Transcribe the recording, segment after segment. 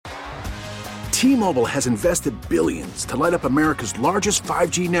T-Mobile has invested billions to light up America's largest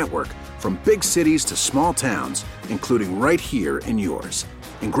 5G network, from big cities to small towns, including right here in yours.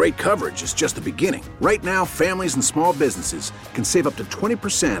 And great coverage is just the beginning. Right now, families and small businesses can save up to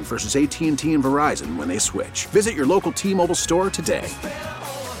 20% versus AT&T and Verizon when they switch. Visit your local T-Mobile store today.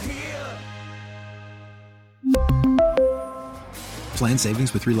 Plan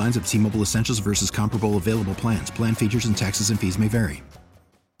savings with 3 lines of T-Mobile Essentials versus comparable available plans. Plan features and taxes and fees may vary.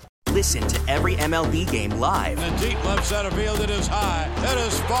 Listen to every MLB game live. In the deep left center field, it is high, it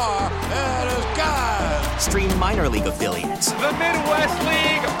is far, it is gone. Stream minor league affiliates. The Midwest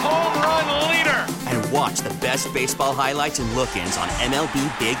League home run leader. And watch the best baseball highlights and look-ins on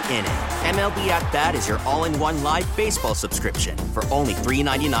MLB Big Inning. MLB At Bat is your all-in-one live baseball subscription for only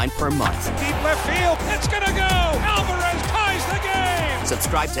 $3.99 per month. Deep left field, it's gonna go. Alvarez ties the game.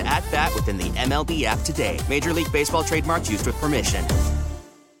 Subscribe to At Bat within the MLB app today. Major League Baseball trademarks used with permission.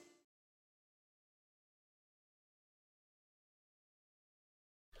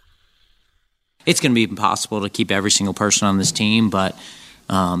 It's going to be impossible to keep every single person on this team, but,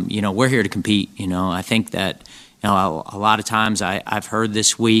 we're here to compete. I think that, a lot of times I've heard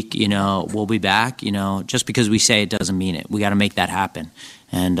this week, we'll be back. Just because we say it doesn't mean it. We got to make that happen.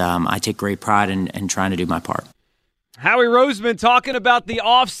 And I take great pride in trying to do my part. Howie Roseman talking about the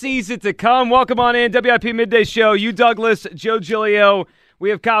offseason to come. Welcome on in, WIP Midday Show. You, Douglas, Joe Giglio.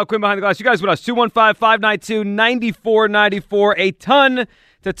 We have Kyle Quinn behind the glass. You guys with us, 215-592-9494. A ton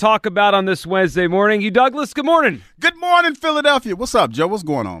to talk about on this Wednesday morning. You, Douglas, good morning. Good morning, Philadelphia. What's up, Joe? What's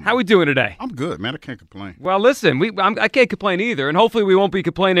going on, man? How we doing today? I'm good, man. I can't complain. Well, listen, I can't complain either, and hopefully we won't be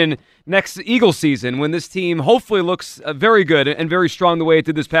complaining next Eagles season when this team hopefully looks very good and very strong the way it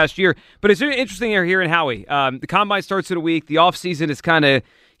did this past year. But it's very interesting here in Howie. The Combine starts in a week. The offseason is kind of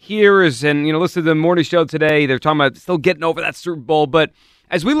here, and listen to the morning show today. They're talking about still getting over that Super Bowl, but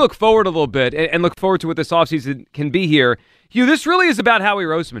as we look forward a little bit and look forward to what this offseason can be here, Hugh, this really is about Howie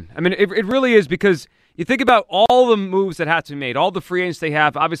Roseman. I mean, it really is, because you think about all the moves that have to be made, all the free agents they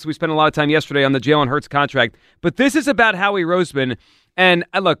have. Obviously, we spent a lot of time yesterday on the Jalen Hurts contract, but this is about Howie Roseman. And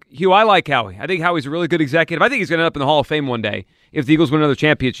look, Hugh, I like Howie. I think Howie's a really good executive. I think he's going to end up in the Hall of Fame one day if the Eagles win another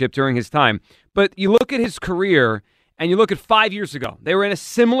championship during his time. But you look at his career, and you look at 5 years ago. They were in a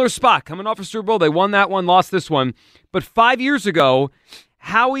similar spot, coming off a Super Bowl. They won that one, lost this one. But 5 years ago,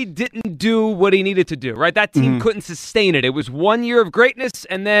 Howie didn't do what he needed to do, right? That team couldn't sustain it. It was 1 year of greatness,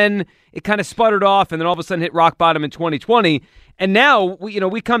 and then it kind of sputtered off, and then all of a sudden hit rock bottom in 2020. And now, we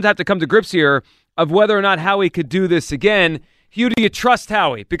have to come to grips here of whether or not Howie could do this again. Hugh, do you trust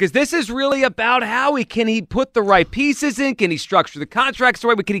Howie? Because this is really about Howie. Can he put the right pieces in? Can he structure the contracts the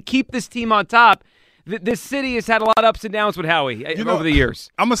right way? Can he keep this team on top? This city has had a lot of ups and downs with Howie over the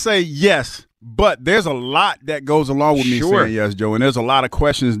years. I'm going to say yes. But there's a lot that goes along with me saying yes, Joe, and there's a lot of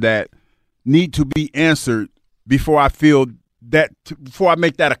questions that need to be answered before I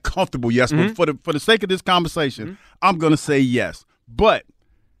make that a comfortable yes. But for the sake of this conversation, I'm going to say yes. But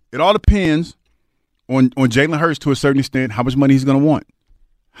it all depends on Jalen Hurts to a certain extent, how much money he's going to want,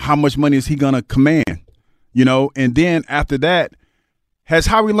 how much money is he going to command, and then after that, has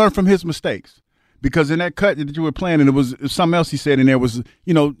Howie learned from his mistakes? Because in that cut that you were playing, and it was something else he said in there was,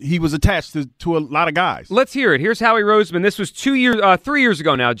 he was attached to a lot of guys. Let's hear it. Here's Howie Roseman. This was 3 years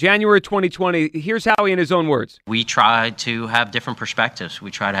ago now, January 2020. Here's Howie in his own words. We try to have different perspectives. We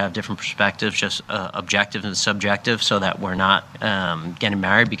try to have different perspectives, just objective and subjective, so that we're not getting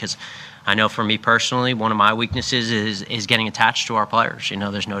married. Because I know for me personally, one of my weaknesses is getting attached to our players.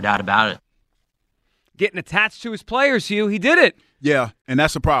 There's no doubt about it. Getting attached to his players, Hugh. He did it. Yeah, and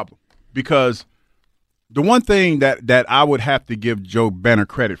that's a problem. Because the one thing that I would have to give Joe Banner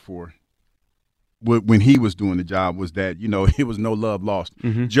credit for when he was doing the job was that, it was no love lost.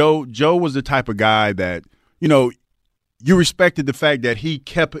 Joe was the type of guy that, you respected the fact that he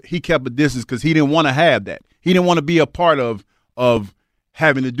kept a distance because he didn't want to have that. He didn't want to be a part of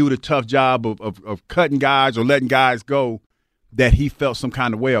having to do the tough job of cutting guys or letting guys go that he felt some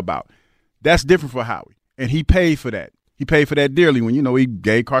kind of way about. That's different for Howie, and he paid for that. He paid for that dearly when, he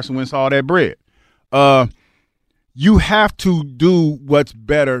gave Carson Wentz all that bread. You have to do what's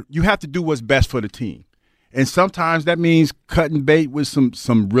better. You have to do what's best for the team. And sometimes that means cutting bait with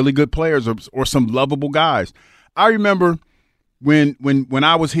some really good players or some lovable guys. I remember when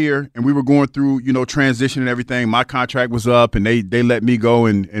I was here and we were going through, transition and everything, my contract was up and they let me go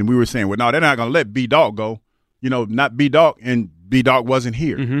and we were saying, well, no, they're not going to let B-Dog go. Not B-Dog, and B-Dog wasn't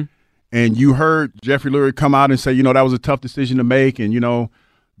here. And you heard Jeffrey Lurie come out and say, that was a tough decision to make and,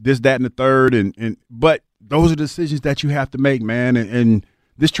 this, that, and the third. But those are decisions that you have to make, man. And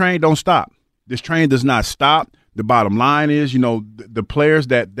this train don't stop. This train does not stop. The bottom line is, the players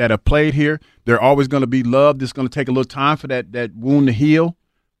that have played here, they're always going to be loved. It's going to take a little time for that wound to heal.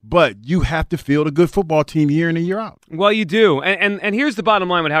 But you have to field a good football team year in and year out. Well, you do. And here's the bottom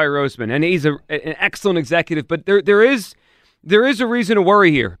line with Howie Roseman. And he's an excellent executive. But there is a reason to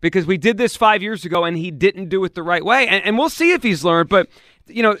worry here, because we did this 5 years ago and he didn't do it the right way. And we'll see if he's learned. But,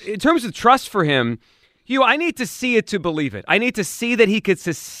 in terms of trust for him, Hugh, I need to see it to believe it. I need to see that he could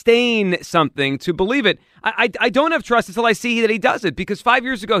sustain something to believe it. I don't have trust until I see that he does it, because 5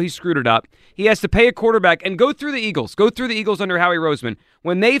 years ago he screwed it up. He has to pay a quarterback, and go through the Eagles under Howie Roseman.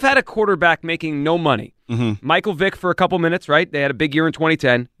 When they've had a quarterback making no money, Michael Vick for a couple minutes, right? They had a big year in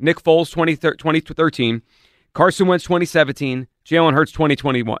 2010. Nick Foles 2013. Carson Wentz 2017. Jalen Hurts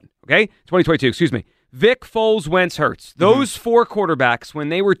 2021. Okay? 2022, excuse me. Vick, Foles, Wentz, Hurts. Those four quarterbacks, when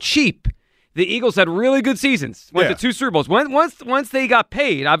they were cheap, the Eagles had really good seasons. Went to 2 Super Bowls. Once they got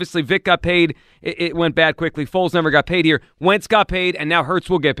paid, obviously Vic got paid. It went bad quickly. Foles never got paid here. Wentz got paid, and now Hurts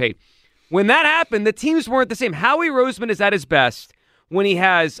will get paid. When that happened, the teams weren't the same. Howie Roseman is at his best when he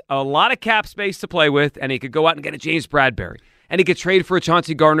has a lot of cap space to play with, and he could go out and get a James Bradbury, and he could trade for a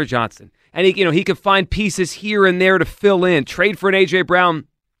Chauncey Gardner-Johnson, and he could find pieces here and there to fill in, trade for an A.J. Brown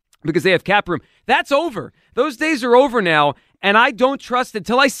because they have cap room. That's over. Those days are over now, and I don't trust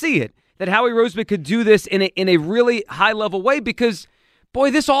until I see it that Howie Roseman could do this in a really high-level way, because,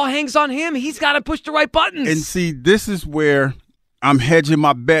 boy, this all hangs on him. He's got to push the right buttons. And see, this is where I'm hedging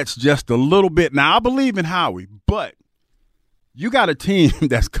my bets just a little bit. Now, I believe in Howie, but you got a team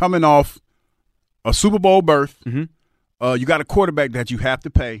that's coming off a Super Bowl berth. Mm-hmm. You got a quarterback that you have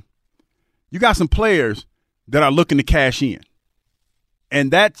to pay. You got some players that are looking to cash in. And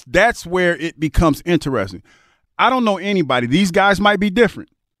that's where it becomes interesting. I don't know anybody. These guys might be different.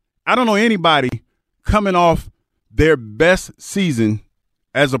 I don't know anybody coming off their best season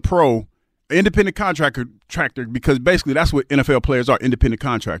as a pro, independent contractor, because basically that's what NFL players are, independent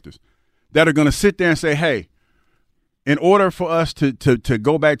contractors, that are going to sit there and say, hey, in order for us to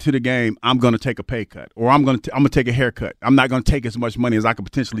go back to the game, I'm going to take a pay cut, or I'm going to take a haircut. I'm not going to take as much money as I could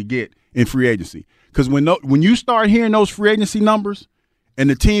potentially get in free agency. Because when you start hearing those free agency numbers and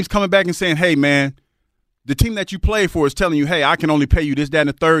the team's coming back and saying, hey, man, the team that you play for is telling you, hey, I can only pay you this, that, and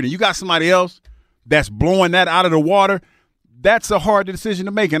the third, and you got somebody else that's blowing that out of the water, that's a hard decision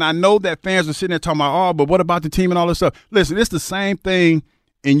to make. And I know that fans are sitting there talking about, oh, but what about the team and all this stuff? Listen, it's the same thing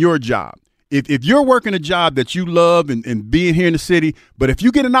in your job. If you're working a job that you love and being here in the city, but if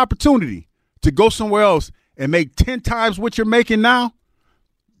you get an opportunity to go somewhere else and make 10 times what you're making now,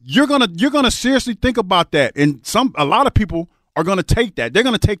 you're gonna seriously think about that. And a lot of people are gonna take that. They're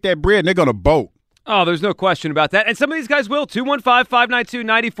gonna take that bread and they're gonna bolt. Oh, there's no question about that. And some of these guys will.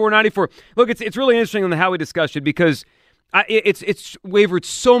 215-592-9494. Look, it's really interesting on the Howie discussion, because it's wavered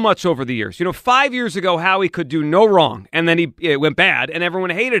so much over the years. 5 years ago, Howie could do no wrong, and then it went bad, and everyone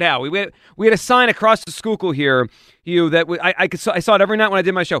hated Howie. We had a sign across the Schuylkill here, that I saw it every night when I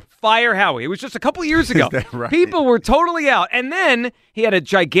did my show. Fire Howie. It was just a couple years ago. Is that right? People were totally out. And then he had a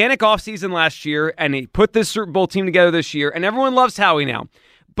gigantic offseason last year, and he put this Super Bowl team together this year, and everyone loves Howie now.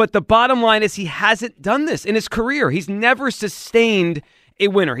 But the bottom line is he hasn't done this in his career. He's never sustained a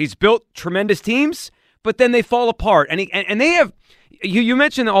winner. He's built tremendous teams, but then they fall apart. And they have – you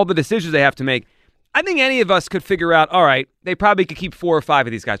mentioned all the decisions they have to make. I think any of us could figure out, all right, they probably could keep 4 or 5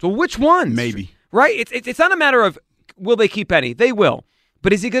 of these guys. Well, which ones? Maybe. Right? It's not a matter of will they keep any. They will.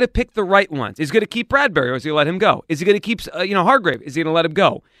 But is he going to pick the right ones? Is he going to keep Bradbury, or is he going to let him go? Is he going to keep Hargrave? Is he going to let him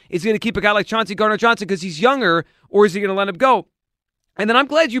go? Is he going to keep a guy like Chauncey Gardner-Johnson because he's younger, or is he going to let him go? And then I'm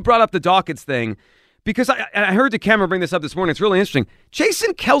glad you brought up the Dawkins thing, because I heard DeCamera bring this up this morning. It's really interesting.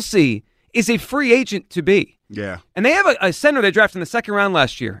 Jason Kelce is a free agent to be. Yeah. And they have a center they drafted in the second round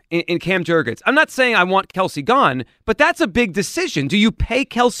last year in Cam Jurgens. I'm not saying I want Kelce gone, but that's a big decision. Do you pay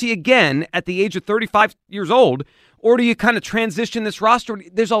Kelce again at the age of 35 years old, or do you kind of transition this roster?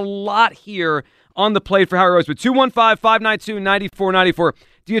 There's a lot here on the plate for Howie Roseman. 215-592-9494.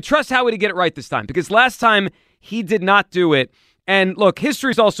 Do you trust Howie to get it right this time? Because last time he did not do it. And look,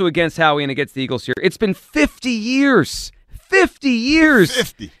 history's also against Howie and against the Eagles here. It's been 50 years. 50 years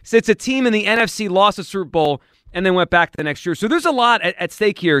 50. Since a team in the NFC lost a Super Bowl and then went back the next year. So there's a lot at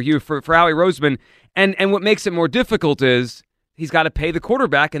stake here, Hugh, for Howie Roseman. And what makes it more difficult is he's got to pay the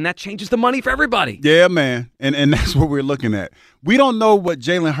quarterback, and that changes the money for everybody. Yeah, man. And that's what we're looking at. We don't know what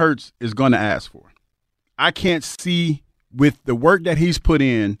Jalen Hurts is going to ask for. I can't see, with the work that he's put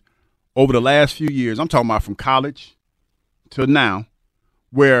in over the last few years, I'm talking about from college to now,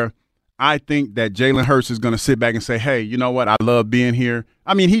 where I think that Jalen Hurts is going to sit back and say, hey, you know what? I love being here.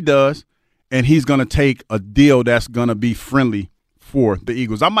 I mean, he does. And he's going to take a deal that's going to be friendly for the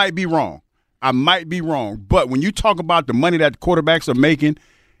Eagles. I might be wrong. I might be wrong. But when you talk about the money that quarterbacks are making,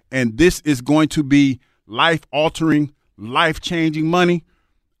 and this is going to be life-altering, life-changing money,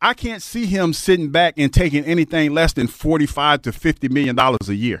 I can't see him sitting back and taking anything less than $45 to $50 million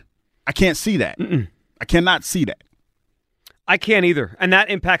a year. I can't see that. I cannot see that. I can't either, and that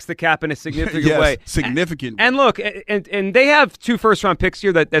impacts the cap in a significant yes, way. Significant. And look, and they have 2 first-round picks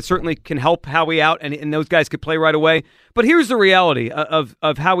here that certainly can help Howie out, and those guys could play right away. But here's the reality of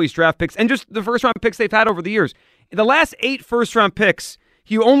Howie's draft picks and just the first-round picks they've had over the years. In the last 8 first-round picks,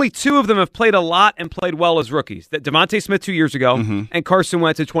 only 2 of them have played a lot and played well as rookies. That DeVonta Smith 2 years ago and Carson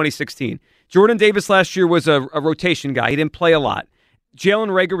Wentz in 2016. Jordan Davis last year was a rotation guy. He didn't play a lot. Jalen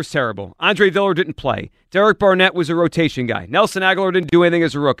Reagor was terrible. Andre Dillard didn't play. Derek Barnett was a rotation guy. Nelson Aguilar didn't do anything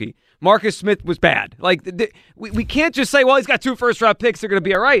as a rookie. Marcus Smith was bad. Like we can't just say, well, he's got 2 first-round picks. They're going to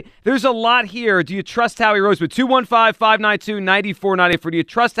be all right. There's a lot here. Do you trust Howie Roseman? 215-592-9494. Do you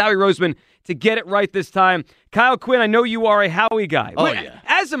trust Howie Roseman to get it right this time? Kyle Quinn, I know you are a Howie guy. Oh, yeah.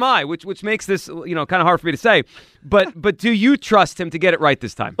 As am I, which makes this kind of hard for me to say. But do you trust him to get it right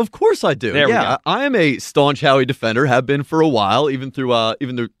this time? Of course I do. There we go. I am a staunch Howie defender, have been for a while, even through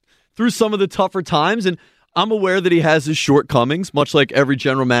some of the tougher times, and I'm aware that he has his shortcomings, much like every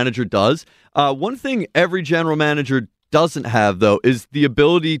general manager does. One thing every general manager doesn't have, though, is the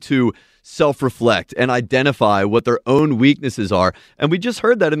ability to self-reflect and identify what their own weaknesses are. And we just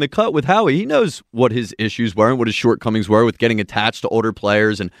heard that in the cut with Howie. He knows what his issues were and what his shortcomings were with getting attached to older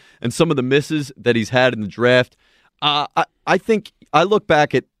players and some of the misses that he's had in the draft. I think I look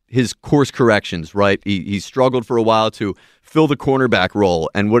back at his course corrections, right? He struggled for a while to fill the cornerback role.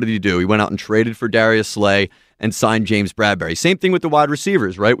 And what did he do? He went out and traded for Darius Slay and signed James Bradbury. Same thing with the wide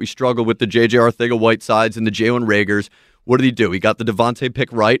receivers, right? We struggled with the J.J. Arcega-Whitesides and the Jalen Reagors. What did he do? He got the Devontae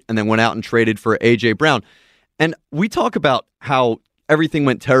pick right and then went out and traded for A.J. Brown. And we talk about how everything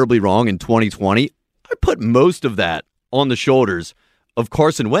went terribly wrong in 2020. I put most of that on the shoulders of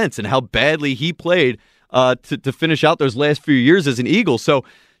Carson Wentz and how badly he played to finish out those last few years as an Eagle. So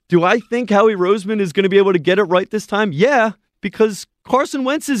do I think Howie Roseman is going to be able to get it right this time? Yeah, because Carson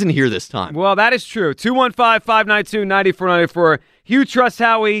Wentz isn't here this time. Well, that is true. 215-592-9494. Hugh trusts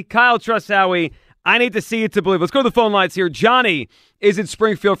Howie. Kyle trusts Howie. I need to see it to believe. Let's go to the phone lines here. Johnny is in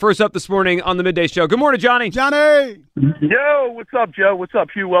Springfield. First up this morning on the Midday Show. Good morning, Johnny. Johnny! Yo, what's up, Joe? What's up,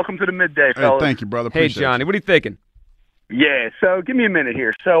 Hugh? Welcome to the Midday, fellas. Hey, thank you, brother. Hey, Johnny. What are you thinking? Yeah, so give me a minute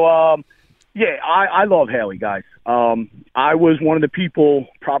here. So, I love Howie, guys. I was one of the people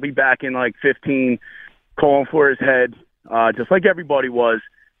probably back in like 15 calling for his head, just like everybody was,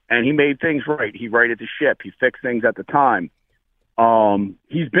 and he made things right. He righted the ship. He fixed things at the time.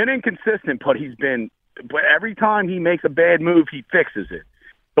 He's been inconsistent, but every time he makes a bad move, he fixes it.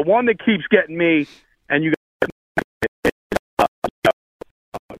 The one that keeps getting me, and you guys,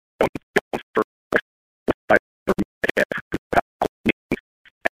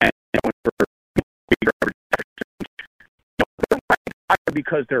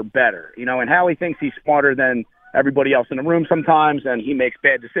 because they're better, and Howie thinks he's smarter than everybody else in the room sometimes, and he makes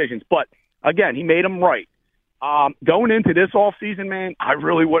bad decisions. But again, he made them right. Going into this offseason, man, I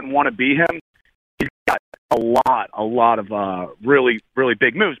really wouldn't want to be him. He's got a lot of really, really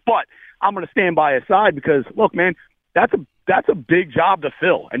big moves. But I'm going to stand by his side because, look, man, that's a big job to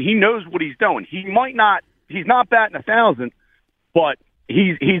fill, and he knows what he's doing. He's not batting 1,000, but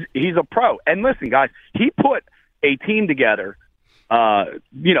he's a pro. And listen, guys, he put a team together.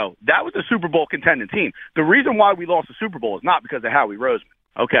 That was a Super Bowl contending team. The reason why we lost the Super Bowl is not because of Howie Roseman,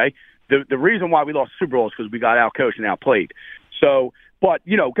 okay? The reason why we lost the Super Bowl is because we got out-coached and outplayed. So, but,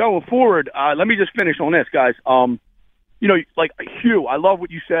 going forward, let me just finish on this, guys. Like Hugh, I love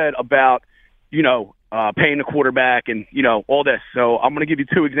what you said about, paying the quarterback and, all this. So I'm going to give you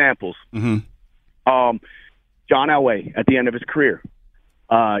 2 examples. Mm-hmm. John Elway, at the end of his career,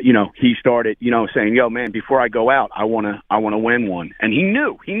 he started, saying, yo, man, before I go out, I want to win one. And he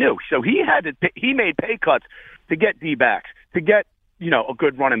knew. So he made pay cuts to get D-backs, to get, a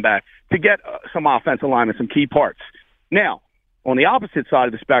good running back, to get some offensive linemen, some key parts. Now, on the opposite side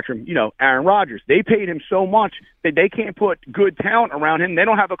of the spectrum, Aaron Rodgers, they paid him so much that they can't put good talent around him. They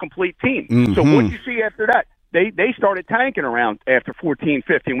don't have a complete team. Mm-hmm. So what you see after that, they started tanking around after 14,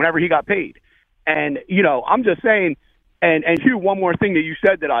 15, whenever he got paid. And, I'm just saying, and Hugh, one more thing that you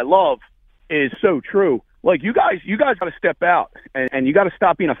said that I love is so true. Like, you guys got to step out and you got to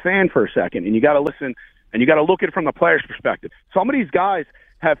stop being a fan for a second, and you got to listen, and you got to look at it from the player's perspective. Some of these guys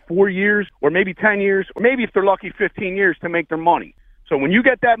have 4 years or maybe 10 years or maybe, if they're lucky, 15 years to make their money. So when you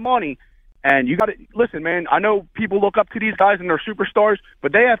get that money, and you got to listen, man, I know people look up to these guys and they're superstars,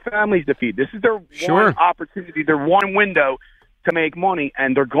 but they have families to feed. This is their one opportunity, their one window to make money,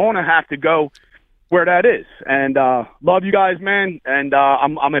 and they're going to have to go where that is. And love you guys, man. And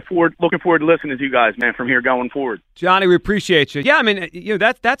I'm looking forward to listening to you guys, man, from here going forward. Johnny, we appreciate you. Yeah, I mean,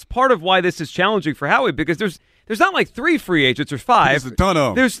 that's part of why this is challenging for Howie, because there's not like 3 free agents or 5. There's a ton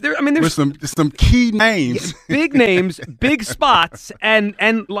of them. There's some key names, big names, big spots, and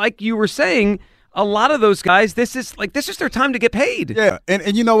like you were saying, a lot of those guys, this is their time to get paid. Yeah,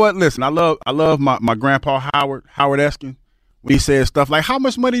 and you know what? Listen, I love my grandpa Howard Eskin, when he says stuff like, "How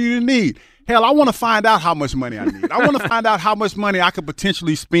much money do you need?" Hell, I want to find out how much money I need. I want to find out how much money I could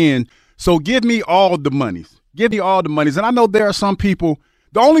potentially spend. So give me all the monies. Give me all the monies. And I know there are some people,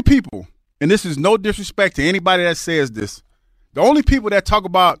 the only people, and this is no disrespect to anybody that says this, the only people that talk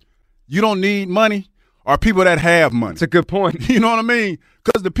about you don't need money are people that have money. That's a good point. You know what I mean?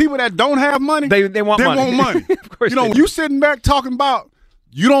 Because the people that don't have money, they want money. Of course, when you sitting back talking about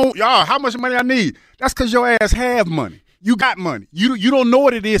how much money I need, that's because your ass have money. You got money. You don't know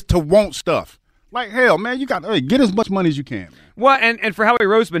what it is to want stuff. Like, hell, man, you got to get as much money as you can, man. Well, and for Howie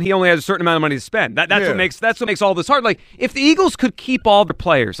Roseman, he only has a certain amount of money to spend. That's what makes all this hard. Like, if the Eagles could keep all their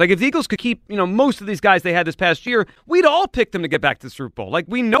players, like if the Eagles could keep, most of these guys they had this past year, we'd all pick them to get back to the Super Bowl. Like,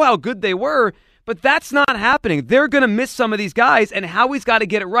 we know how good they were, but that's not happening. They're going to miss some of these guys, and Howie's got to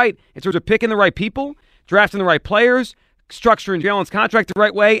get it right in terms of picking the right people, drafting the right players, structuring Jalen's contract the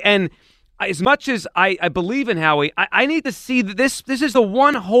right way, and as much as I believe in Howie, I need to see that this is the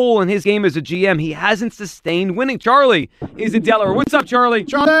one hole in his game as a GM. He hasn't sustained winning. Charlie is in Delaware. What's up, Charlie?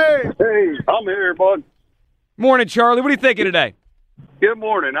 Charlie! Hey, I'm here, bud. Morning, Charlie. What are you thinking today? Good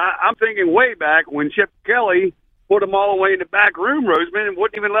morning. I'm thinking way back when Chip Kelly put them all away in the back room, Roseman, and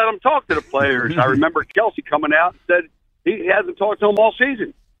wouldn't even let them talk to the players. I remember Kelsey coming out and said he hasn't talked to them all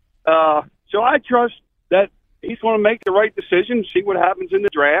season. So I trust that he's going to make the right decision, see what happens in the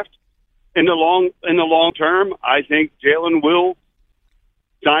draft. In the long term, I think Jalen will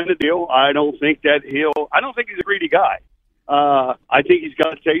sign the deal. I don't think he's a greedy guy. I think he's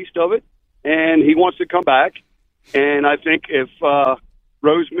got a taste of it, and he wants to come back. And I think if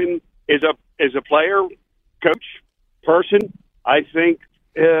Roseman is a player, coach, person, I think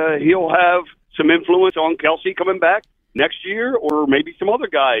he'll have some influence on Kelsey coming back next year, or maybe some other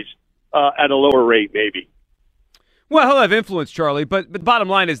guys at a lower rate, maybe. Well, he'll have influence, Charlie, but the bottom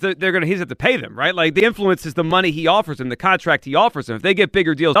line is he's going to have to pay them, right? Like, the influence is the money he offers them, the contract he offers them. If they get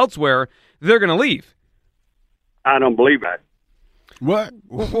bigger deals elsewhere, they're going to leave. I don't believe that. What?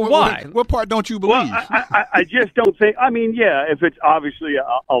 Why? What part don't you believe? Well, I just don't think. I mean, yeah, if it's obviously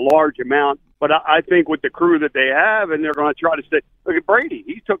a large amount, but I think with the crew that they have, and they're going to try to stay. Look at Brady;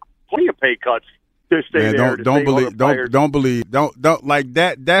 he took plenty of pay cuts to stay there. Don't like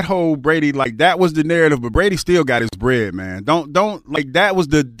that whole Brady, like, that was the narrative, but Brady still got his bread, man. Don't like, that was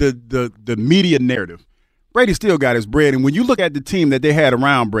the media narrative. Brady still got his bread, and when you look at the team that they had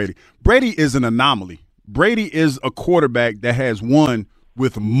around Brady is an anomaly. Brady is a quarterback that has won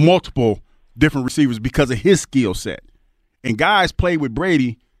with multiple different receivers because of his skill set. And guys played with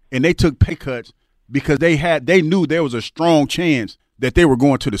Brady and they took pay cuts because they knew there was a strong chance that they were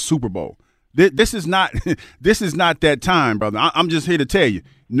going to the Super Bowl. This is not that time, brother. I'm just here to tell you,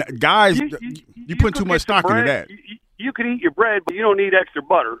 guys, you put too much stock into that. You can eat your bread, but you don't need extra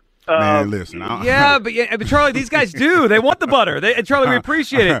butter. Man, listen. But Charlie, these guys do. They want the butter. Charlie, we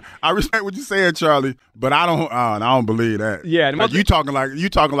appreciate it. I respect what you're saying, Charlie, but I don't believe that. Yeah, like, you talking like a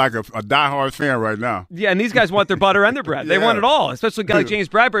diehard fan right now. Yeah, and these guys want their butter and their bread. They want it all, especially a guy like James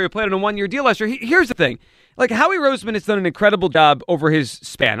Bradbury who played on a 1-year deal last year. Here's the thing. Like, Howie Roseman has done an incredible job over his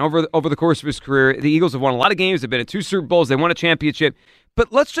span, over the course of his career. The Eagles have won a lot of games. They've been in 2 Super Bowls. They won a championship.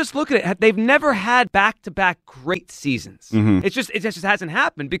 But let's just look at it. They've never had back-to-back great seasons. Mm-hmm. It just hasn't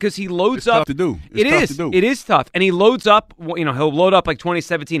happened because he loads up. Tough to do. It is tough. And he loads up, he'll load up like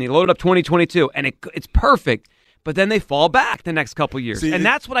 2017. He loaded up 2022, and it's perfect. But then they fall back the next couple of years. And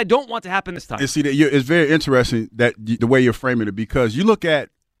that's what I don't want to happen this time. It's very interesting that the way you're framing it, because you look at,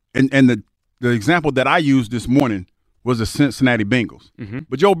 and the example that I used this morning was the Cincinnati Bengals. Mm-hmm.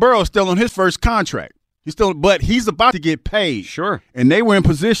 But Joe Burrow is still on his first contract. But he's about to get paid. Sure. And they were in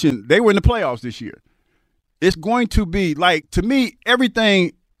position. They were in the playoffs this year. It's going to be, like, to me,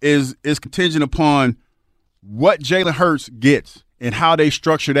 everything is contingent upon what Jalen Hurts gets and how they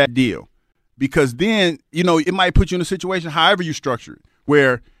structure that deal. Because then, it might put you in a situation, however you structure it,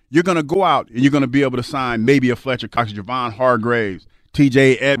 where you're going to go out and you're going to be able to sign maybe a Fletcher Cox, Javon Hargraves,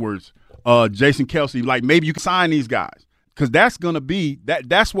 TJ Edwards, Jason Kelsey. Like, maybe you can sign these guys, because that's going to be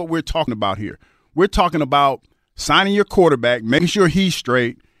that's what we're talking about here. We're talking about signing your quarterback, making sure he's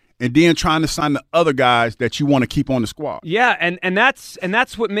straight, and then trying to sign the other guys that you want to keep on the squad. Yeah, and that's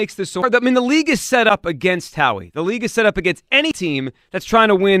what makes this so hard. I mean, the league is set up against Howie. The league is set up against any team that's trying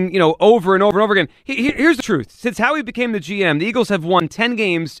to win, over and over and over again. Here's the truth. Since Howie became the GM, the Eagles have won 10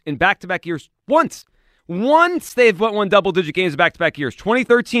 games in back-to-back years once. Once they've won double-digit games in back-to-back years.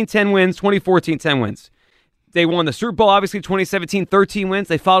 2013, 10 wins. 2014, 10 wins. They won the Super Bowl, obviously, 2017, 13 wins.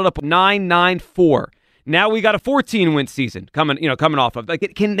 They followed up with 9-9-4. Now we got a 14-win season coming off of.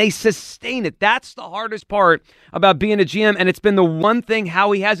 Can they sustain it? That's the hardest part about being a GM, and it's been the one thing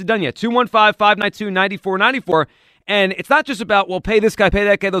Howie hasn't done yet. 215-592-9494. And it's not just about, pay this guy, pay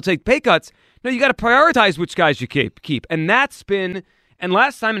that guy, they'll take pay cuts. No, you got to prioritize which guys you keep. And that's been, and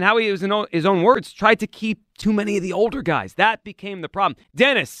last time, and Howie, was in his own words, tried to keep too many of the older guys. That became the problem.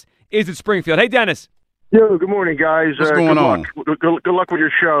 Dennis is at Springfield. Hey, Dennis. Yo, good morning, guys. What's going on? Good luck with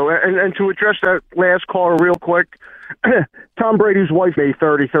your show. And to address that last caller real quick, Tom Brady's wife made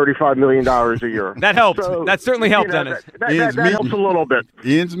 $35 million a year. That helped. That certainly helped, Dennis. That helps a little bit.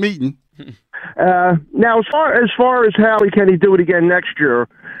 Ends meeting. Now, as far as Howie, can he do it again next year?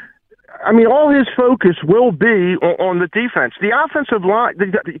 I mean, all his focus will be on the defense. The offensive line,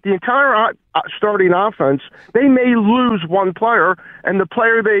 the entire starting offense, they may lose one player, and the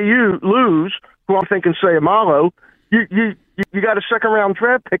player they lose, who I'm thinking Sayamalo, you got a second-round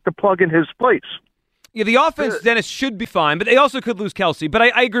draft pick to plug in his place. Yeah, the offense, Dennis, should be fine, but they also could lose Kelsey. But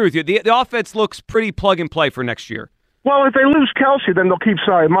I agree with you. The offense looks pretty plug-and-play for next year. Well, if they lose Kelsey, then they'll keep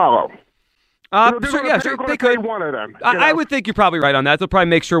Sayamalo. Sure, they could. One of them. I would think you're probably right on that. They'll probably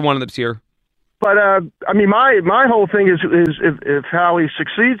make sure one of them's here. But, I mean, my whole thing is if Howie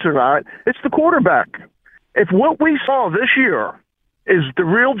succeeds or not, it's the quarterback. If what we saw this year is the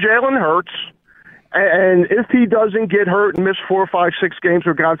real Jalen Hurts, and if he doesn't get hurt and miss 4, 5, 6 games,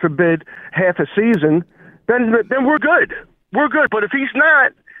 or God forbid, half a season, then we're good. We're good. But if he's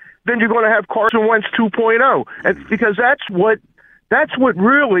not, then you're going to have Carson Wentz 2.0, and because that's what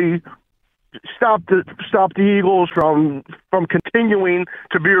really stopped the Eagles from continuing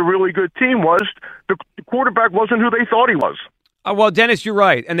to be a really good team. Was the quarterback wasn't who they thought he was. Well, Dennis, you're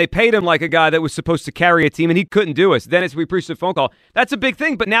right. And they paid him like a guy that was supposed to carry a team, and he couldn't do it. So, Dennis, we appreciate the phone call. That's a big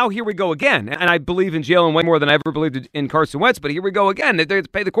thing, but now here we go again. And I believe in Jalen way more than I ever believed in Carson Wentz, but here we go again. They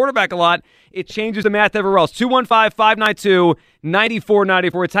pay the quarterback a lot. It changes the math everywhere else.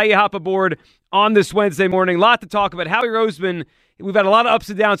 215-592-9494. It's how you hop aboard on this Wednesday morning. A lot to talk about. Howie Roseman, we've had a lot of ups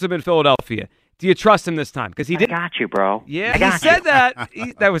and downs in Philadelphia. Do you trust him this time? Because he did. I got you, bro. Yeah, he said that.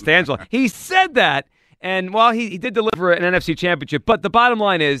 That was D'Angelo. He said that. And while he did deliver an NFC championship, but the bottom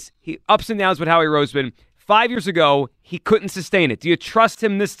line is he ups and downs with Howie Roseman. 5 years ago, he couldn't sustain it. Do you trust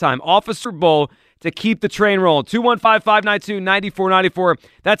him this time, off a Super Bowl, to keep the train rolling? 215-592-9494.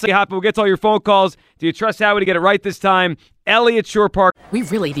 That's how you hop. We'll get to all your phone calls. Do you trust Howie to get it right this time? Ellie at Shore Park. We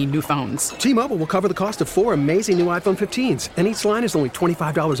really need new phones. T-Mobile will cover the cost of 4 amazing new iPhone 15s, and each line is only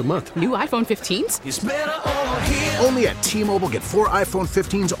 $25 a month. New iPhone 15s? It's better over here. Only at T-Mobile, get 4 iPhone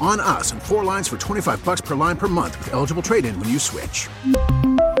 15s on us and 4 lines for $25 per line per month with eligible trade-in when you switch.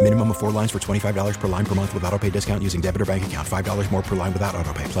 Minimum of 4 lines for $25 per line per month with autopay discount using debit or bank account. $5 more per line without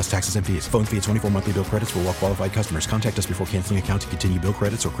autopay, plus taxes and fees. Phone fee at 24 monthly bill credits for well-qualified customers. Contact us before canceling account to continue bill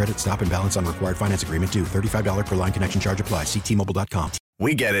credits or credit stop and balance on required finance agreement due. $35 per line connection charge applies. See T-Mobile.com.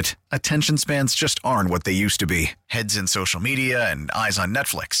 We get it. Attention spans just aren't what they used to be. Heads in social media and eyes on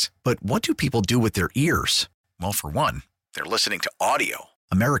Netflix. But what do people do with their ears? Well, for one, they're listening to audio.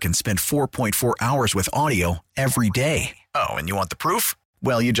 Americans spend 4.4 hours with audio every day. Oh, and you want the proof?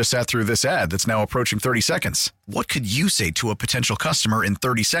 Well, you just sat through this ad that's now approaching 30 seconds. What could you say to a potential customer in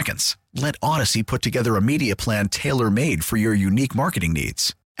 30 seconds? Let Odyssey put together a media plan tailor-made for your unique marketing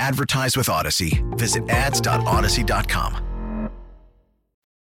needs. Advertise with Odyssey. Visit ads.odyssey.com.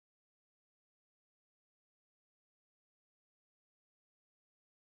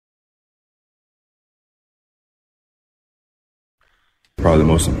 Probably the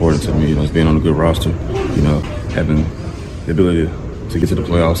most important to me, is being on a good roster, having the ability to get to the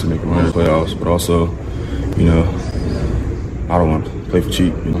playoffs and make a run in the playoffs, but also, I don't want to play for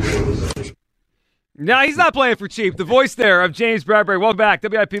cheap, No, he's not playing for cheap. The voice there of James Bradbury. Welcome back.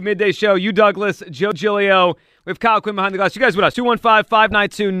 WIP Midday Show. You, Douglas, Joe Giglio. We have Kyle Quinn behind the glass. You guys with us.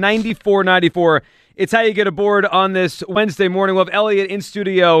 215-592-9494. It's how you get aboard on this Wednesday morning. We'll have Elliot in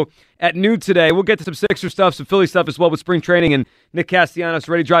studio at noon today. We'll get to some Sixer stuff, some Philly stuff as well with spring training, and Nick Castellanos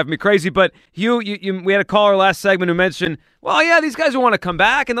already driving me crazy. But we had a caller last segment who mentioned, well, yeah, these guys will want to come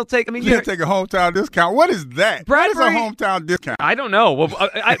back, and they'll take. I mean, you take a hometown discount. What is that? Bradbury, what is a hometown discount? I don't know. Well,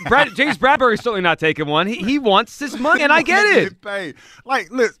 James Bradbury's certainly not taking one. He wants his money, and I get it.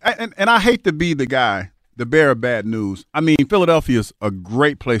 Like, listen, and I hate to be the guy the bearer of bad news. I mean, Philadelphia is a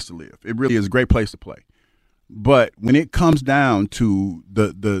great place to live. It really is a great place to play. But when it comes down to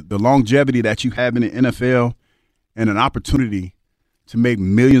the longevity that you have in the NFL and an opportunity to make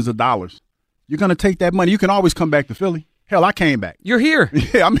millions of dollars, you're going to take that money. You can always come back to Philly. Hell, I came back. You're here.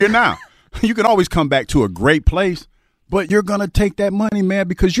 Yeah, I'm here now. You can always come back to a great place, but you're going to take that money, man,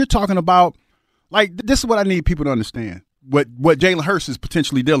 because you're talking about, like, this is what I need people to understand, what Jalen Hurts is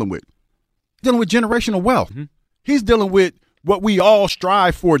potentially dealing with. Dealing with generational wealth. Mm-hmm. He's dealing with what we all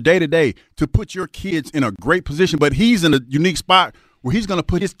strive for day to day, to put your kids in a great position, but he's in a unique spot where he's going to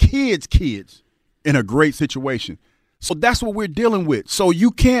put his kids in a great situation. So that's what we're dealing with. So you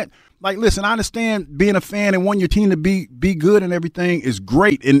can't, like, listen, I understand being a fan and wanting your team to be good and everything is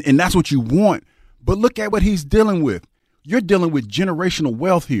great, and that's what you want. But look at what he's dealing with. You're dealing with generational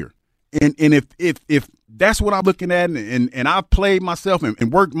wealth here. And if that's what I'm looking at, and I've played myself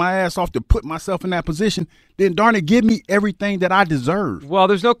and worked my ass off to put myself in that position, then darn it, give me everything that I deserve. Well,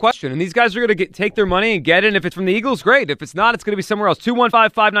 there's no question. And these guys are going to take their money and get it. And if it's from the Eagles, great. If it's not, it's going to be somewhere else.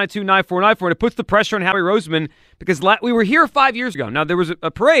 215-592-9494. And it puts the pressure on Howie Roseman because we were here 5 years ago. Now, there was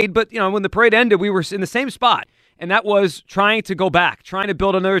a parade, but when the parade ended, we were in the same spot. And that was trying to go back, trying to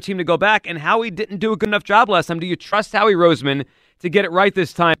build another team to go back. And Howie didn't do a good enough job last time. Do you trust Howie Roseman to get it right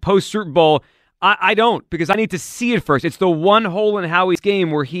this time post-Super Bowl? I don't, because I need to see it first. It's the one hole in Howie's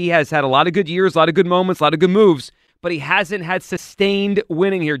game where he has had a lot of good years, a lot of good moments, a lot of good moves, but he hasn't had sustained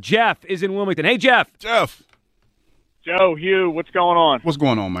winning here. Jeff is in Wilmington. Hey, Jeff. Jeff. Joe, Hugh, what's going on? What's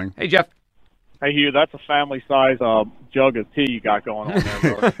going on, man? Hey, Jeff. Hey, Hugh, that's a family-size jug of tea you got going on there,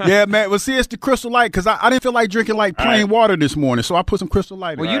 bro. Yeah, man. Well, see, it's the Crystal Light, because I didn't feel like drinking plain water this morning, so I put some Crystal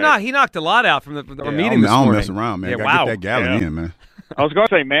Light in. Well, he knocked a lot out from our meeting this morning. I don't mess around, man. Yeah, Gotta get that gallon in, man. I was going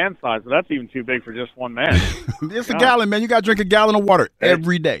to say man size, but that's even too big for just one man. It's a gallon, man. You got to drink a gallon of water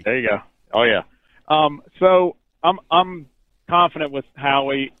every day. There you go. Oh yeah. So I'm confident with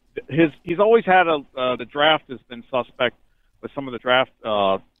Howie. He's always had the draft has been suspect with some of the draft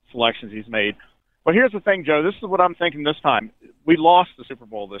selections he's made. But here's the thing, Joe. This is what I'm thinking this time. We lost the Super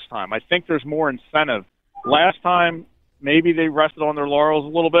Bowl this time. I think there's more incentive. Last time, maybe they rested on their laurels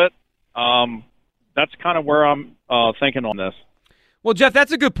a little bit. That's kind of where I'm thinking on this. Well, Jeff,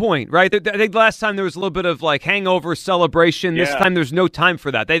 that's a good point, right? I think last time there was a little bit of hangover celebration. This time there's no time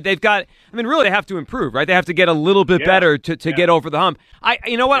for that. They've got, really they have to improve, right? They have to get a little bit better to get over the hump.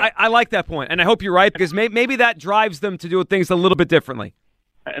 You know what? I like that point, and I hope you're right, because maybe that drives them to do things a little bit differently.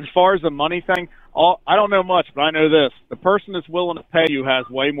 As far as the money thing, I don't know much, but I know this. The person that's willing to pay you has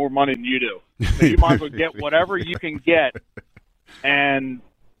way more money than you do. So you might as well get whatever you can get. And,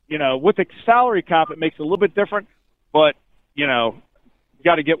 with the salary cap, it makes it a little bit different, but, you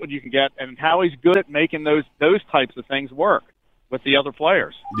got to get what you can get, and Howie's good at making those types of things work with the other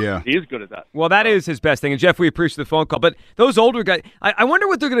players. Yeah. He is good at that. Well, that is his best thing, and Jeff, we appreciate the phone call. But those older guys, I wonder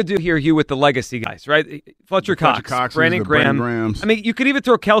what they're going to do here, Hugh, with the legacy guys, right? Fletcher Cox, Brandon Graham. You could even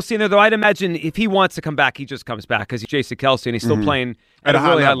throw Kelsey in there, though. I'd imagine if he wants to come back, he just comes back because he's Jason Kelsey, and he's still playing at a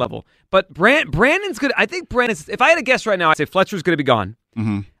really high level. But Brandon's good. I think Brandon's, if I had to guess right now, I'd say Fletcher's going to be gone.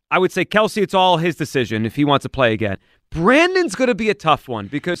 Mm-hmm. I would say Kelsey, it's all his decision if he wants to play again. Brandon's going to be a tough one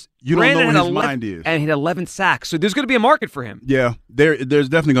because Brandon don't know what his mind is. And he had 11 sacks, so there's going to be a market for him. Yeah, there's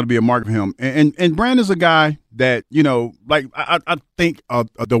definitely going to be a market for him. And Brandon's a guy that, I think of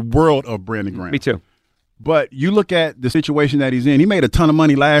the world of Brandon Graham. Me too. But you look at the situation that he's in. He made a ton of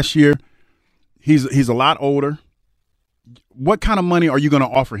money last year. He's a lot older. What kind of money are you going to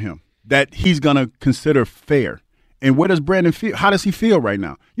offer him that he's going to consider fair? And where does Brandon feel? How does he feel right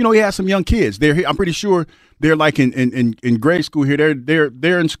now? He has some young kids. I'm pretty sure they're in grade school here.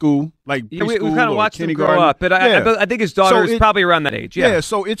 They're in school, like preschool, we kind of watched them grow up. But yeah. I think his daughter is probably around that age. Yeah.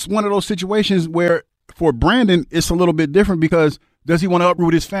 So it's one of those situations where for Brandon it's a little bit different because does he want to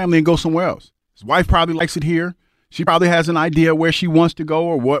uproot his family and go somewhere else? His wife probably likes it here. She probably has an idea where she wants to go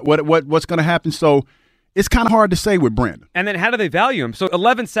or what's going to happen. So it's kind of hard to say with Brandon. And then how do they value him? So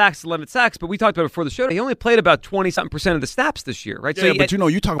 11 sacks, but we talked about it before the show. He only played about 20-something% of the snaps this year, right? Yeah, but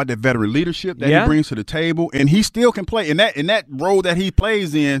you talk about that veteran leadership that he brings to the table, and he still can play. In that role that he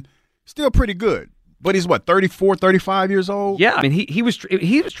plays in, still pretty good. But he's, 34, 35 years old? Yeah, he was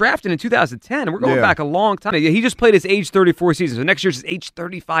drafted in 2010, and we're going back a long time. He just played his age 34 season, so next year's his age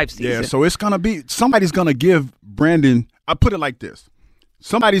 35 season. Yeah, so it's going to be – somebody's going to give Brandon – I put it like this.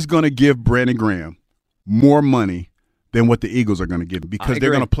 Somebody's going to give Brandon Graham more money than what the Eagles are going to give him because they're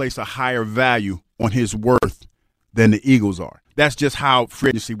going to place a higher value on his worth than the Eagles are. That's just how free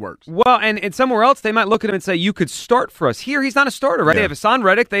agency works. Well, and somewhere else they might look at him and say, you could start for us. Here, he's not a starter, right? Yeah. They have Hassan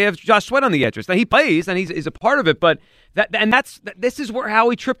Reddick. They have Josh Sweat on the edges. Now, he plays, and he's a part of it, but this is where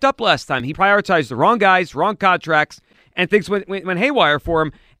Howie tripped up last time. He prioritized the wrong guys, wrong contracts, and things went haywire for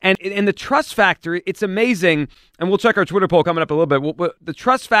him. And the trust factor, it's amazing, and we'll check our Twitter poll coming up a little bit. But the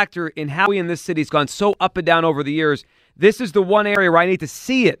trust factor in Howie in this city has gone so up and down over the years. This is the one area where I need to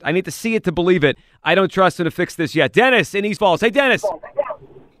see it. I need to see it to believe it. I don't trust him to fix this yet. Dennis in East Falls. Hey, Dennis.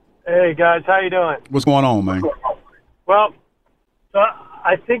 Hey, guys. How you doing? What's going on, man? Well, so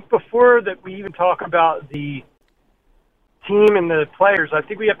I think before that we even talk about the team and the players, I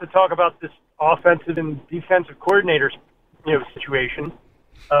think we have to talk about this offensive and defensive coordinators, situation,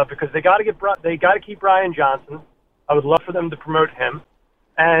 because they got to keep Brian Johnson. I would love for them to promote him.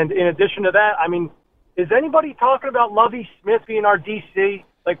 And in addition to that, I mean, is anybody talking about Lovie Smith being our DC?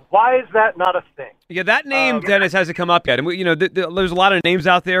 Like, why is that not a thing? Yeah, that name, Dennis, hasn't come up yet. And there's a lot of names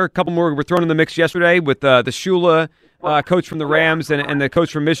out there. A couple more were thrown in the mix yesterday with the Shula coach from the Rams and the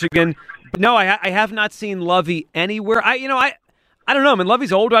coach from Michigan. But no, I have not seen Lovie anywhere. I don't know. I mean,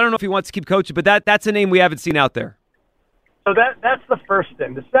 Lovie's old. I don't know if he wants to keep coaching, but that's a name we haven't seen out there. So that's the first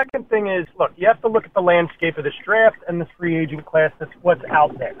thing. The second thing is, look, you have to look at the landscape of this draft and the free agent class. That's what's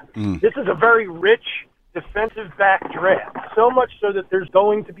out there. This is a very rich defensive back draft, so much so that there's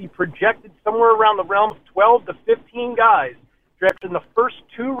going to be projected somewhere around the realm of 12 to 15 guys drafted in the first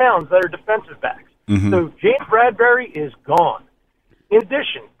 2 rounds that are defensive backs. So James Bradbury is gone. In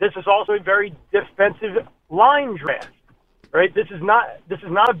addition, this is also a very defensive line draft, right? This is not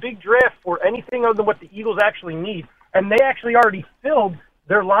a big draft for anything other than what the Eagles actually need. And they actually already filled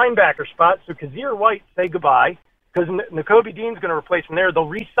their linebacker spot. So Kazir White, say goodbye, because Nakobe Dean's going to replace him there. They'll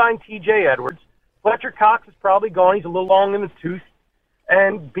re-sign T.J. Edwards. Fletcher Cox is probably gone. He's a little long in the tooth.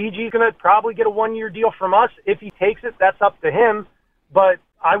 And BG's going to probably get a 1-year deal from us. If he takes it, that's up to him. But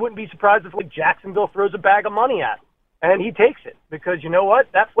I wouldn't be surprised if Jacksonville throws a bag of money at him. And he takes it. Because you know what?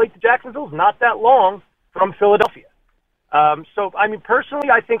 That flight to Jacksonville is not that long from Philadelphia. So, I mean, personally,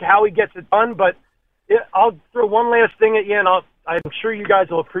 I think Howie gets it done. But I'll throw one last thing at you, and I'm sure you guys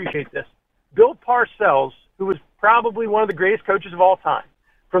will appreciate this. Bill Parcells, who was probably one of the greatest coaches of all time,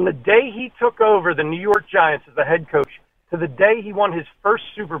 from the day he took over the New York Giants as the head coach to the day he won his first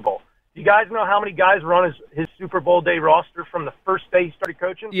Super Bowl. Do you guys know how many guys were on his Super Bowl day roster from the first day he started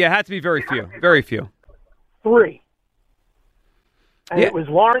coaching? Yeah, it had to be very few. Very few. 3. And it was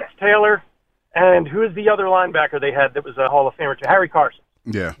Lawrence Taylor, and who is the other linebacker they had that was a Hall of Famer? Harry Carson.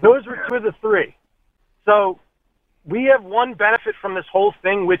 Yeah. Those were 2 of the 3. So we have one benefit from this whole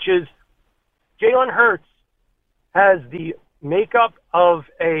thing, which is Jalen Hurts has the makeup of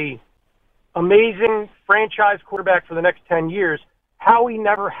a amazing franchise quarterback for the next 10 years. Howie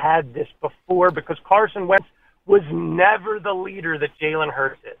never had this before because Carson Wentz was never the leader that Jalen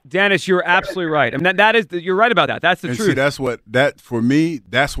Hurts is. Dennis, you're absolutely right. I mean, you're right about that. That's the truth. See, for me,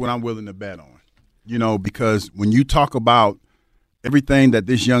 that's what I'm willing to bet on. Because when you talk about everything that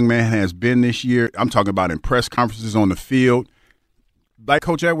this young man has been this year, I'm talking about in press conferences on the field. Like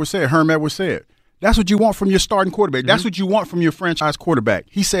Coach Edwards said, Herm Edwards said, that's what you want from your starting quarterback. That's what you want from your franchise quarterback.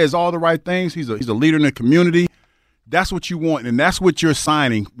 He says all the right things. He's a leader in the community. That's what you want, and that's what you're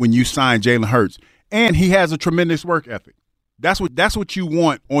signing when you sign Jalen Hurts. And he has a tremendous work ethic. That's what you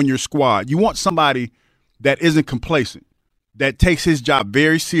want on your squad. You want somebody that isn't complacent, that takes his job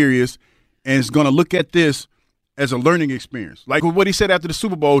very serious, and is going to look at this as a learning experience. Like what he said after the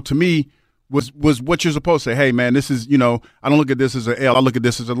Super Bowl to me was what you're supposed to say. Hey, man, this is, I don't look at this as an L. I look at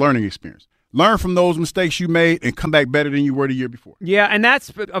this as a learning experience. Learn from those mistakes you made and come back better than you were the year before. Yeah, and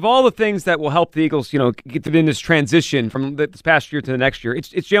that's of all the things that will help the Eagles, get in this transition from this past year to the next year. It's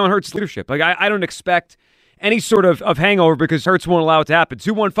Jalen Hurts' leadership. Like I don't expect any sort of hangover because Hurts won't allow it to happen.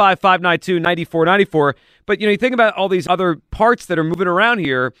 215-592-9494. But you think about all these other parts that are moving around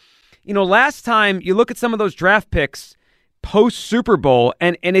here. Last time you look at some of those draft picks post Super Bowl,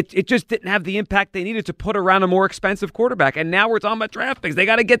 and it just didn't have the impact they needed to put around a more expensive quarterback. And now we're talking about draft picks. They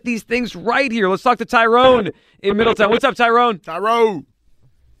got to get these things right here. Let's talk to Tyrone in Middletown. What's up, Tyrone? Tyrone.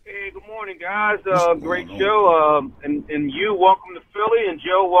 Hey, good morning, guys. Great show. And you, welcome to Philly, and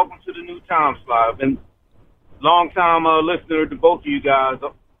Joe, welcome to the new time slot. I've been a long-time listener to both of you guys.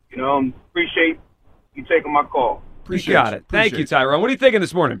 Appreciate you taking my call. Appreciate it. Thank you, Tyrone. What are you thinking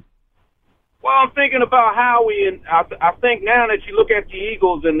this morning? Well, I'm thinking about Howie, and I think now that you look at the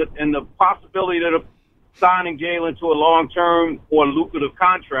Eagles and the possibility of signing Jalen to a long-term or lucrative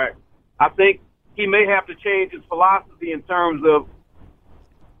contract, I think he may have to change his philosophy in terms of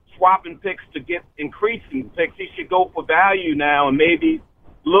swapping picks to get increasing picks. He should go for value now and maybe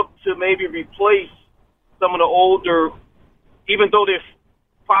look to replace some of the older, even though there's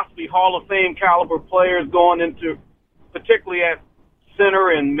possibly Hall of Fame caliber players going into, particularly at center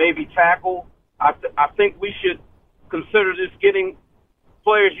and maybe tackle, I think we should consider this getting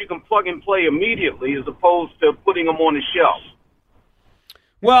players you can plug and play immediately as opposed to putting them on the shelf.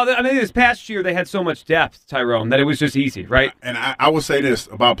 Well, I mean, this past year they had so much depth, Tyrone, that it was just easy, right? And I will say this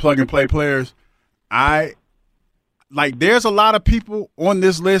about plug-and-play players. There's a lot of people on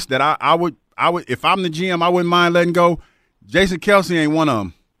this list that I would, if I'm the GM, I wouldn't mind letting go. Jason Kelce ain't one of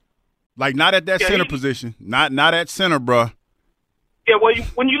them. Like, not at that center position. Not at center, bruh. Yeah, well,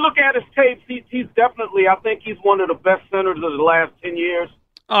 when you look at his tapes, he's definitely, I think he's one of the best centers of the last 10 years.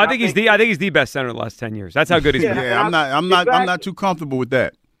 Oh, I think he's the best center of the last 10 years. That's how good he's been. Yeah, I'm not too comfortable with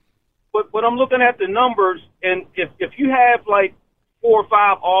that. But I'm looking at the numbers, and if you have like 4 or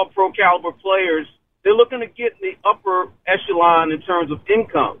 5 all-pro caliber players, they're looking to get in the upper echelon in terms of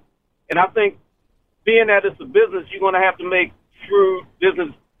income. And I think being that it's a business, you're going to have to make shrewd business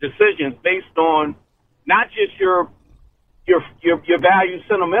decisions based on not just your value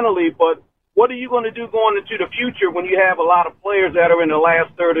sentimentally, but what are you going to do going into the future when you have a lot of players that are in the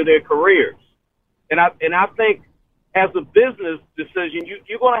last third of their careers? And I think as a business decision,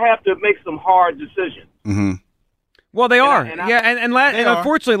 you're going to have to make some hard decisions. Mm-hmm. Well, they are. And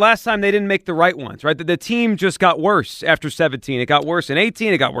unfortunately, last time they didn't make the right ones, right? The team just got worse after 17. It got worse in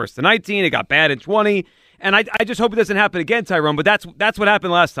 18. It got worse in 19. It got bad in 20. And I just hope it doesn't happen again, Tyrone, but that's what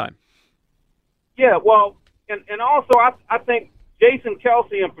happened last time. Yeah, well, and also I think Jason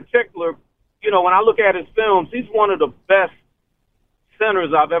Kelce in particular, when I look at his films, he's one of the best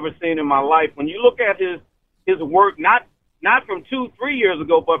centers I've ever seen in my life. When you look at his work, not from 2-3 years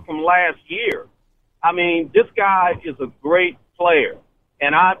ago, but from last year, I mean, this guy is a great player.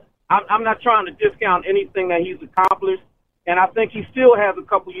 And I'm not trying to discount anything that he's accomplished, and I think he still has a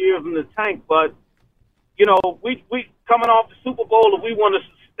couple years in the tank. But, we coming off the Super Bowl, if we want to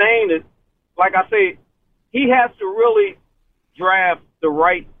sustain it, like I say, he has to really draft the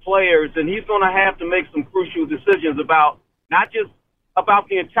right players, and he's going to have to make some crucial decisions about not just about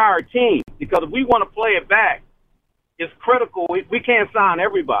the entire team, because if we want to play it back, it's critical. We can't sign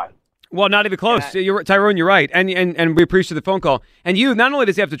everybody. Well, not even close. Tyrone, you're right. And we appreciate the phone call. And not only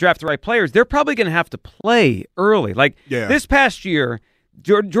does he have to draft the right players, they're probably going to have to play early. This past year,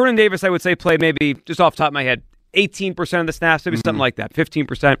 Jordan Davis, I would say, played maybe, just off the top of my head, 18% of the snaps, maybe something like that,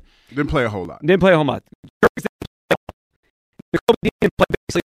 15%. Didn't play a whole lot. Didn't play a whole lot. Didn't play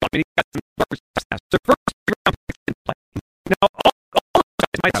basically. I mean, he got some snaps. The first 3 round picks didn't play. Now, all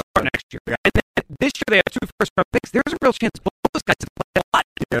guys might start next year. And then this year they have 2 first round picks. There's a real chance both those guys to play a lot.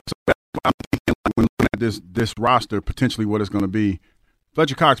 Yeah, so I'm thinking when looking at this roster, potentially what it's going to be,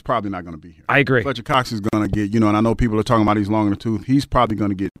 Fletcher Cox probably not going to be here. I agree. Fletcher Cox is going to get, and I know people are talking about he's long in the tooth. He's probably going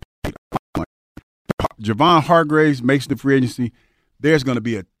to get paid. Javon Hargraves makes the free agency. There's going to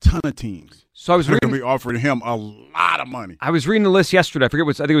be a ton of teams. So I was going to be offering him a lot of money. I was reading the list yesterday. I think it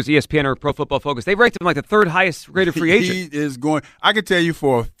was ESPN or Pro Football Focus. They ranked him like the 3rd highest rated free agent. He is going. I can tell you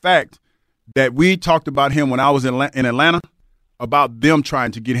for a fact that we talked about him when I was in Atlanta about them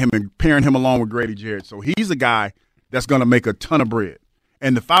trying to get him and pairing him along with Grady Jarrett. So he's a guy that's going to make a ton of bread.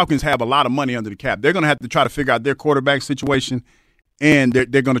 And the Falcons have a lot of money under the cap. They're going to have to try to figure out their quarterback situation, and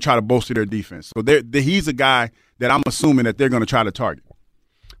they're going to try to bolster their defense. So he's a guy that I'm assuming that they're going to try to target.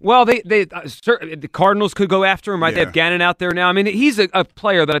 Well, the Cardinals could go after him, right? Yeah. They have Gannon out there now. I mean, he's a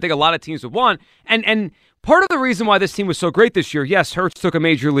player that I think a lot of teams would want. And part of the reason why this team was so great this year, yes, Hurts took a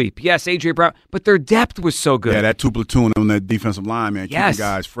major leap. Yes, A.J. Brown, but their depth was so good. Yeah, that 2 platoon on that defensive line, man, yes. keeping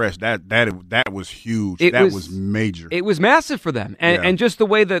guys fresh, that was huge. That was major. It was massive for them. And just the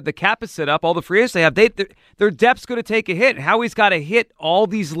way that the cap is set up, all the free agents they have, their depth's going to take a hit. Howie's got to hit all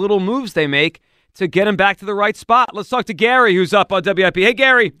these little moves they make to get him back to the right spot. Let's talk to Gary, who's up on WIP. Hey,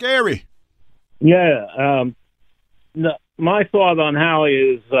 Gary. Gary. Yeah. My thought on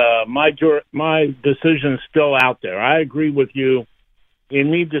Howie is my decision's still out there. I agree with you. You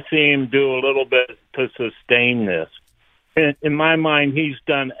need to see him do a little bit to sustain this. In my mind, he's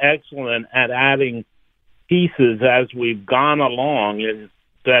done excellent at adding pieces as we've gone along in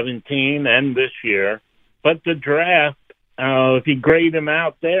 17 and this year. But the draft, if you grade him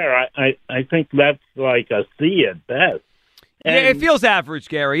out there, I think that's like a C at best. Yeah, it feels average,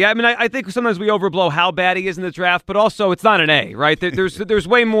 Gary. I mean, I think sometimes we overblow how bad he is in the draft, but also it's not an A, right? There's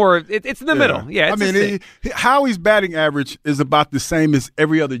way more. It's in the middle. Yeah, Howie's batting average is about the same as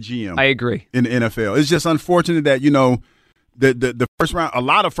every other GM. I agree. In the NFL, it's just unfortunate that the first round, a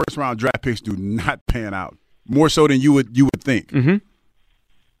lot of first round draft picks do not pan out more so than you would think. Mm-hmm.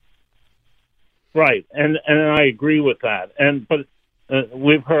 Right, and I agree with that. But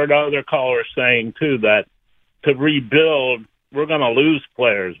we've heard other callers saying too that to rebuild, we're going to lose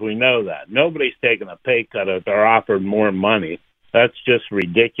players. We know that. Nobody's taking a pay cut if they're offered more money. That's just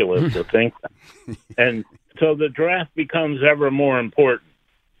ridiculous to think that. And so the draft becomes ever more important.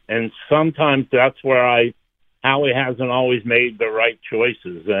 And sometimes that's where Howie hasn't always made the right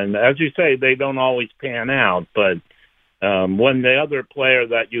choices. And as you say, they don't always pan out. But when the other player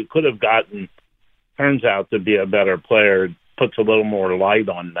that you could have gotten turns out to be a better player, it puts a little more light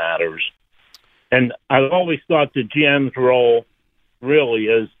on matters. And I've always thought the GM's role really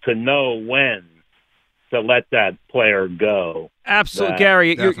is to know when to let that player go. Absolutely,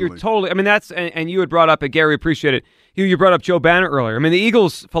 Gary. You're totally. I mean, that's and you had brought up, and Gary, appreciate it. You brought up Joe Banner earlier. I mean, the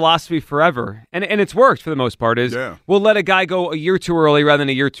Eagles' philosophy forever, and it's worked for the most part, is we'll let a guy go a year too early rather than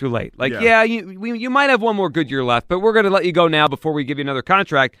a year too late. Like, you might have one more good year left, but we're going to let you go now before we give you another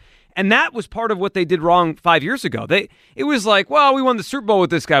contract. And that was part of what they did wrong 5 years ago. It was like, well, we won the Super Bowl with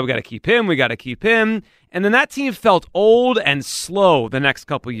this guy. We got to keep him. We got to keep him. And then that team felt old and slow the next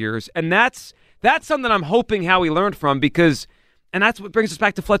couple years. And that's something I'm hoping Howie learned from because, and that's what brings us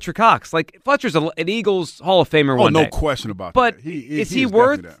back to Fletcher Cox. Like, Fletcher's an Eagles Hall of Famer one day. No question about that. But is he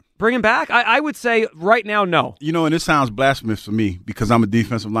worth bringing back? I would say right now, no. You know, and it sounds blasphemous for me because I'm a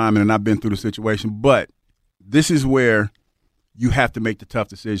defensive lineman and I've been through the situation. But this is where you have to make the tough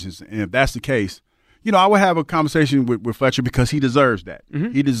decisions. And if that's the case, you know, I would have a conversation with Fletcher because he deserves that.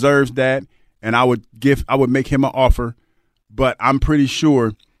 Mm-hmm. He deserves that, and I would make him an offer. But I'm pretty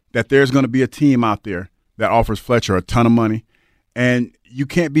sure that there's going to be a team out there that offers Fletcher a ton of money, and you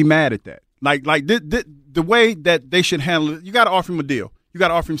can't be mad at that. Like the way that they should handle it, you got to offer him a deal. You got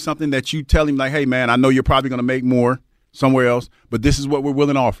to offer him something that you tell him, like, hey, man, I know you're probably going to make more somewhere else, but this is what we're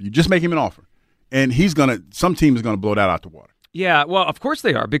willing to offer you. Just make him an offer. And some team is going to blow that out the water. Yeah, well, of course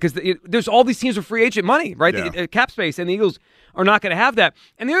they are, because there's all these teams with free agent money, right? Yeah. Cap space, and the Eagles are not going to have that.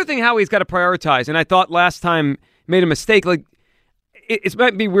 And the other thing Howie's got to prioritize, and I thought last time made a mistake, like, it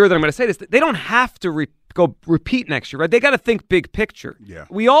might be weird that I'm going to say this, they don't have to go repeat next year, right? They got to think big picture. Yeah.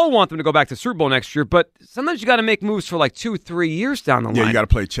 We all want them to go back to Super Bowl next year, but sometimes you got to make moves for like 2-3 years down the line. Yeah, you got to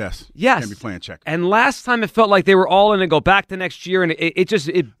play chess. Yes. You can't be playing checkers. And last time it felt like they were all in and go back to next year, and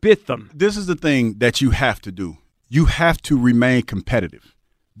it bit them. This is the thing that you have to do. You have to remain competitive.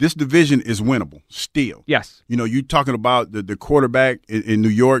 This division is winnable still. Yes. You know, you're talking about the quarterback in New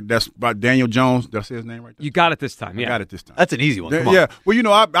York. That's about Daniel Jones. Did I say his name right there? You got it this time, yeah. I got it this time. That's an easy one. Come on. Yeah. Well, you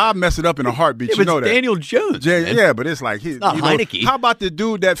know, I mess it up in a heartbeat. Yeah, you know it's that. Daniel Jones. Yeah, but it's like, not Heineke. How about the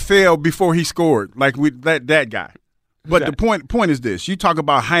dude that fell before he scored? Like with that guy. But the point is this. You talk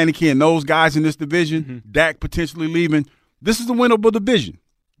about Heineke and those guys in this division, Dak potentially leaving. This is a winnable division.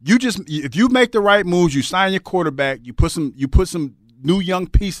 If you make the right moves, you sign your quarterback, you put some new young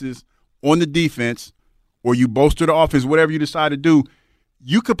pieces on the defense, or you bolster the offense, whatever you decide to do,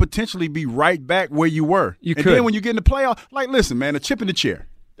 you could potentially be right back where you were. And then when you get in the playoffs, like, listen, man, a chip in the chair.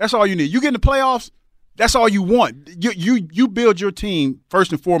 That's all you need. You get in the playoffs, that's all you want. You build your team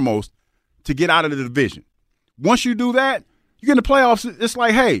first and foremost to get out of the division. Once you do that, you get in the playoffs, it's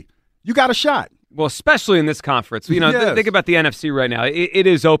like, hey, you got a shot. Well, especially in this conference. You know, Yes. Think about the NFC right now. It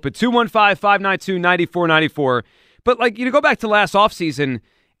is open. 215-592-9494. But, like, you go back to last offseason,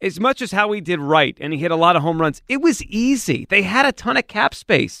 as much as how he did right, and he hit a lot of home runs, it was easy. They had a ton of cap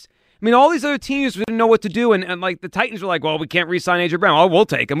space. I mean, all these other teams didn't know what to do, and like the Titans were like, well, we can't re-sign A.J. Brown. Oh, we'll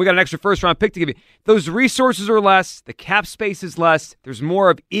take him. We got an extra first-round pick to give you. Those resources are less. The cap space is less. There's more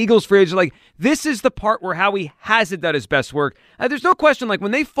of Eagles free agents. Like, this is the part where Howie hasn't done his best work. There's no question, like,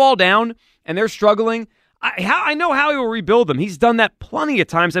 when they fall down and they're struggling, I know Howie will rebuild them. He's done that plenty of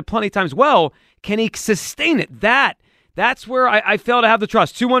times well. Can he sustain it? That's where I fail to have the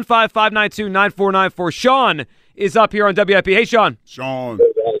trust. 215-592-9494. Sean is up here on WIP. Hey, Sean. Sean.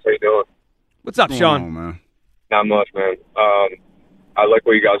 How you doing? What's up, Sean? On, man? Not much, man. I like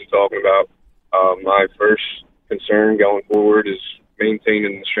what you guys are talking about. My first concern going forward is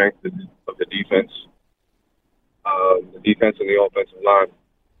maintaining the strength of the defense. The defense and the offensive line.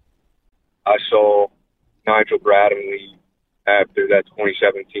 I saw Nigel Bradley after that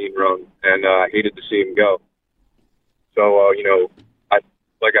 2017 run, and I hated to see him go. So,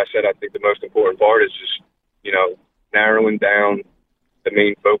 like I said, I think the most important part is just, narrowing down the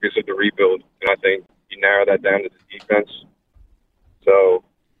main focus of the rebuild. And I think you narrow that down to the defense. So,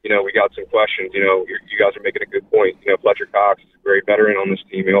 we got some questions. You guys are making a good point. Fletcher Cox is a great veteran on this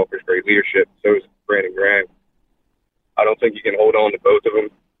team. He offers great leadership. So is Brandon Graham. I don't think you can hold on to both of them.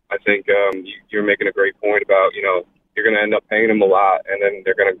 I think you're making a great point about, you're going to end up paying them a lot, and then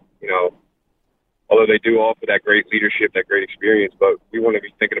they're going to, although they do offer that great leadership, that great experience, but we want to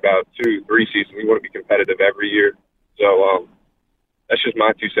be thinking about 2-3 seasons. We want to be competitive every year. So that's just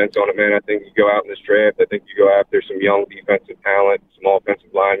my 2 cents on it, man. I think you go out in this draft. I think you go after some young defensive talent, some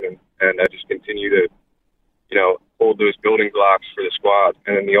offensive linemen, and just continue to, hold those building blocks for the squad.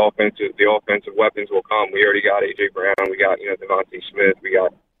 And then the offensive weapons will come. We already got A.J. Brown. We got, Devontae Smith. We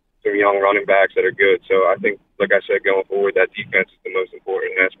got some young running backs that are good. So I think, like I said, going forward, that defense is the most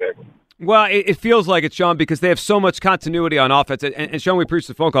important aspect. Well, it feels like it, Sean, because they have so much continuity on offense. And Sean, we appreciate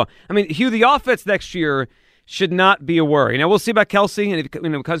the phone call. I mean, Hugh, the offense next year should not be a worry. Now, we'll see about Kelsey and if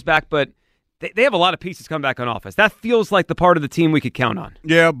he comes back, but they have a lot of pieces coming back on offense. That feels like the part of the team we could count on.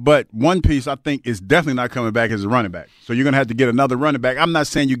 Yeah, but one piece I think is definitely not coming back as a running back. So you're going to have to get another running back. I'm not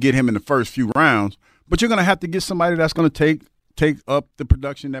saying you get him in the first few rounds, but you're going to have to get somebody that's going to take up the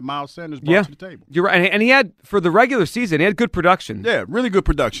production that Miles Sanders brought to the table. You're right. And he had, for the regular season, he had good production. Yeah, really good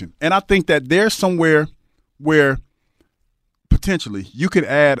production. And I think that there's somewhere where potentially you could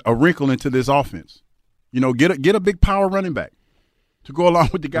add a wrinkle into this offense. Get a big power running back to go along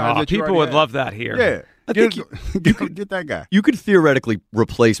with the guys that people would love that here. Yeah. I think get that guy. You could theoretically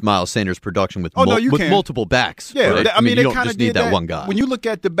replace Miles Sanders' production with, with multiple backs. Yeah, right? I mean you they don't kind of just need that one guy. When you look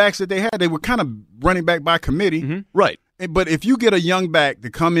at the backs that they had, they were kind of running back by committee. Right. But if you get a young back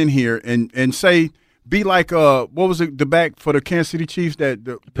to come in here and say, be like what was it, the back for the Kansas City Chiefs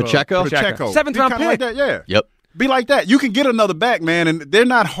Pacheco? Pacheco. 7th round pick. Like that, yeah. Yep. Be like that. You can get another back, man, and they're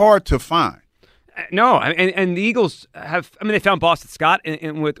not hard to find. No, and the Eagles have. I mean, they found Boston Scott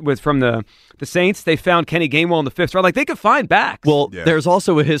with from the Saints. They found Kenny Gainwell in the 5th round. Like they could find backs. Well, there's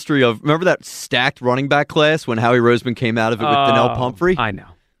also a history of, remember that stacked running back class when Howie Roseman came out of it with Donnell Pumphrey? I know.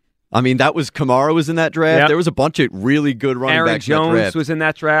 I mean, Kamara was in that draft. Yep. There was a bunch of really good running Aaron backs Jones in that draft. was in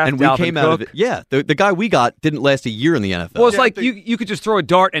that draft. And we Dalvin came Cook. out of it. Yeah, the guy we got didn't last a year in the NFL. Well, it's like you could just throw a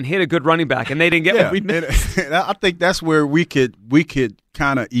dart and hit a good running back, and they didn't get one. And I think that's where we could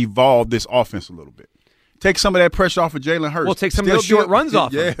kind of evolve this offense a little bit. Take some of that pressure off of Jalen Hurts. Well, take some of the short runs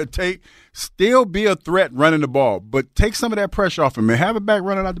off him. Yeah, still be a threat running the ball, but take some of that pressure off him and have it back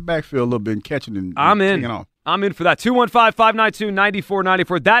running out the backfield a little bit and catching and taking off. I'm in for that.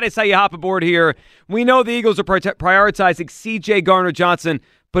 215-592-9494. That is how you hop aboard here. We know the Eagles are prioritizing C.J. Gardner-Johnson,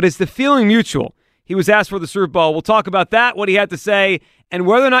 but is the feeling mutual? He was asked for the Super Bowl. We'll talk about that, what he had to say, and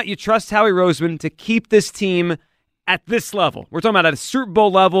whether or not you trust Howie Roseman to keep this team at this level. We're talking about at a Super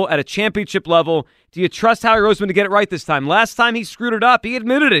Bowl level, at a championship level. Do you trust Howie Roseman to get it right this time? Last time he screwed it up. He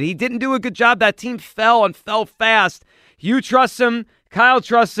admitted it. He didn't do a good job. That team fell and fell fast. You trust him. Kyle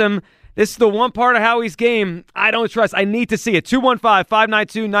trusts him. This is the one part of Howie's game I don't trust. I need to see it.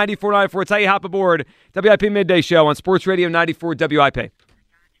 215-592-9494. It's how you hop aboard. WIP Midday Show on Sports Radio 94 WIP.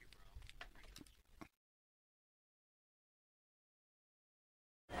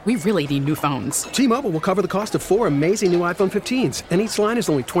 We really need new phones. T-Mobile will cover the cost of 4 amazing new iPhone 15s, and each line is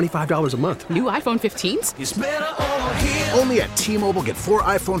only $25 a month. New iPhone 15s? It's better over here. Only at T-Mobile, get 4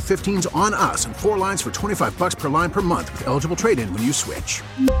 iPhone 15s on us and 4 lines for $25 per line per month with eligible trade-in when you switch.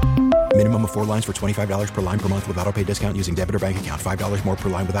 Minimum of 4 lines for $25 per line per month with autopay discount using debit or bank account. $5 more per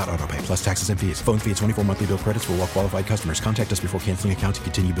line without autopay, plus taxes and fees. Phone fee at 24 monthly bill credits for well-qualified customers. Contact us before canceling account to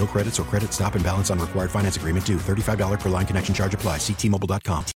continue bill credits or credit stop and balance on required finance agreement due. $35 per line connection charge applies. See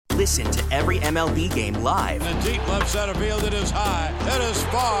T-Mobile.com. Listen to every MLB game live. In the deep left center field, it is high, it is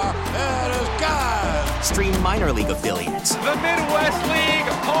far, it is God. Stream minor league affiliates. The Midwest League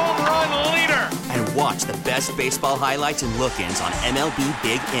home run leader. And watch the best baseball highlights and look-ins on MLB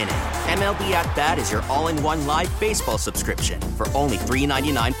Big Inning. MLB At Bat is your all-in-one live baseball subscription for only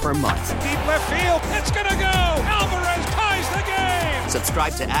 $3.99 per month. Deep left field, it's gonna go. Alvarez ties the game.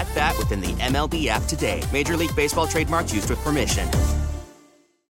 Subscribe to At Bat within the MLB app today. Major League Baseball trademarks used with permission.